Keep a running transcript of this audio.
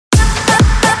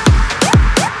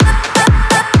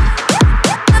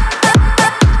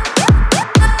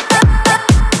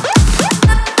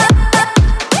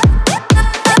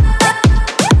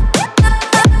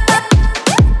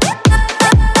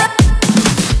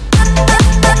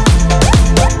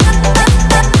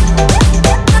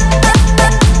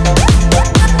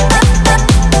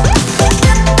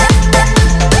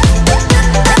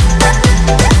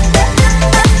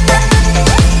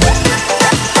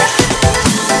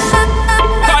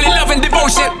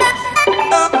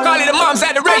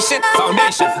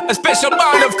special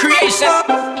bond of creation.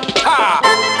 Ha!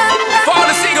 For all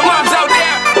the single moms out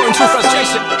there going through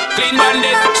frustration. Clean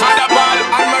Bandit, shut up all,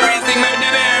 Amores, made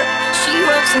them air. She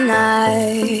works the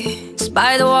nights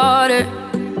by the water.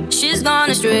 She's gone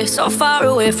astray, so far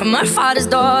away from her father's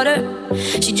daughter.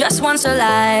 She just wants a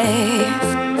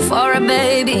life for a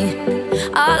baby.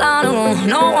 All on her own,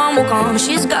 no one will come.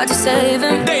 She's got to save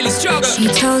him. Daily struggle. She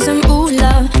tells him, ooh,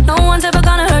 love, no one's ever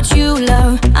gonna hurt you,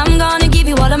 love. I'm gonna give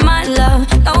you all of my love.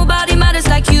 Nobody matters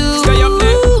like you. Stay up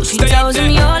there. She tells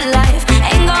him your life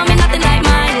ain't gonna be nothing like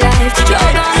my life. You're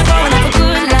gonna go and have a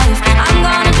good life. I'm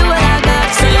gonna do what I got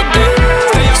to Stay up do.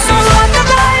 there. So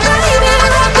rockabye, baby,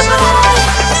 rockabye.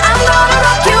 I'm gonna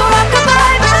rock you,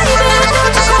 rockabye, baby,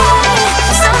 don't you cry.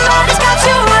 Somebody's got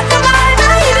you, rockabye,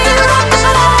 baby,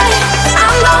 rockabye.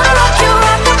 I'm gonna rock you,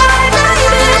 rockabye,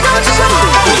 baby, don't you cry.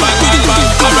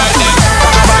 Alright then.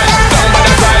 Rockabye, down by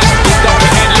the grind. Lift up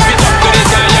your head, lift it up to the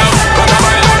sky, yo.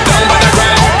 Rockabye, down by the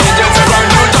grind. Angels around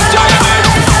you, just dry your eyes.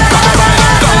 Rockabye,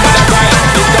 down by the grind.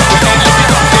 Lift up your head, lift it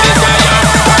up to the sky, yo.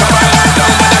 Rockabye,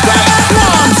 down by the grind.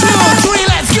 1, 2, 3,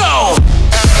 let's go.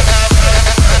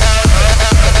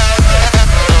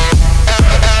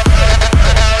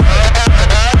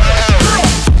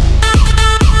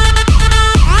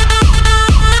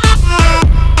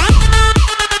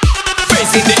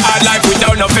 Facing the hard life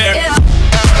without no fear.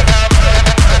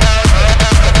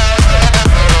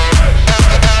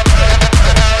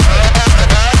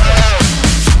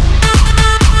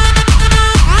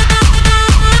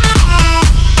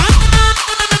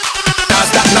 Now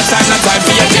stop, no time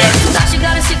for your tear. Thought she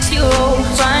got a 6-year-old,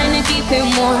 trying to keep him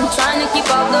warm, trying to keep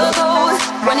all the gold.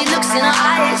 When he looks in her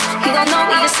eyes, he don't know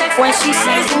he is safe when she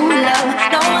says, ooh, love,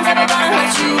 no one's ever gonna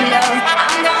hurt you, love.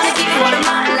 I'm gonna give you all of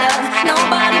my love.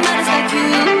 Nobody matters like you.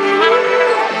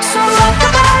 So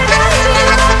rockabye, baby,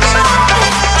 rockabye.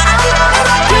 I'm gonna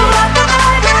rock you, rockabye,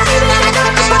 baby,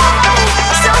 don't you cry.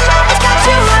 Somebody's got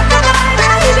you, rockabye,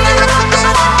 baby,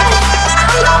 rockabye.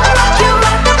 I'm gonna rock you,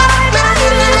 rockabye,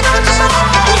 baby, don't you cry.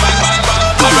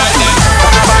 Alright then.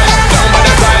 Rockabye, down by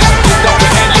the grind. Lift up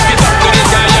your head, lift it up to the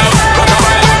sky, yo.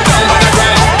 Rockabye, down by the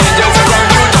grind. Angels around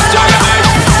you, just dry your eyes.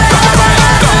 Rockabye,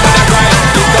 down by the grind.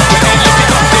 Lift up your head, lift it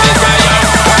up to the sky, yo.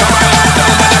 Rockabye,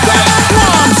 down by the grind.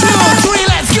 1, 2,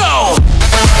 3, let's go.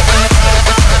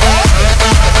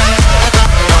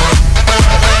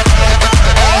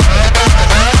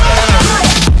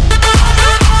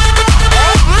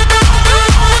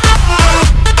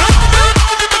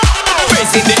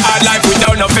 Facing the hard life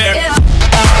without no fear.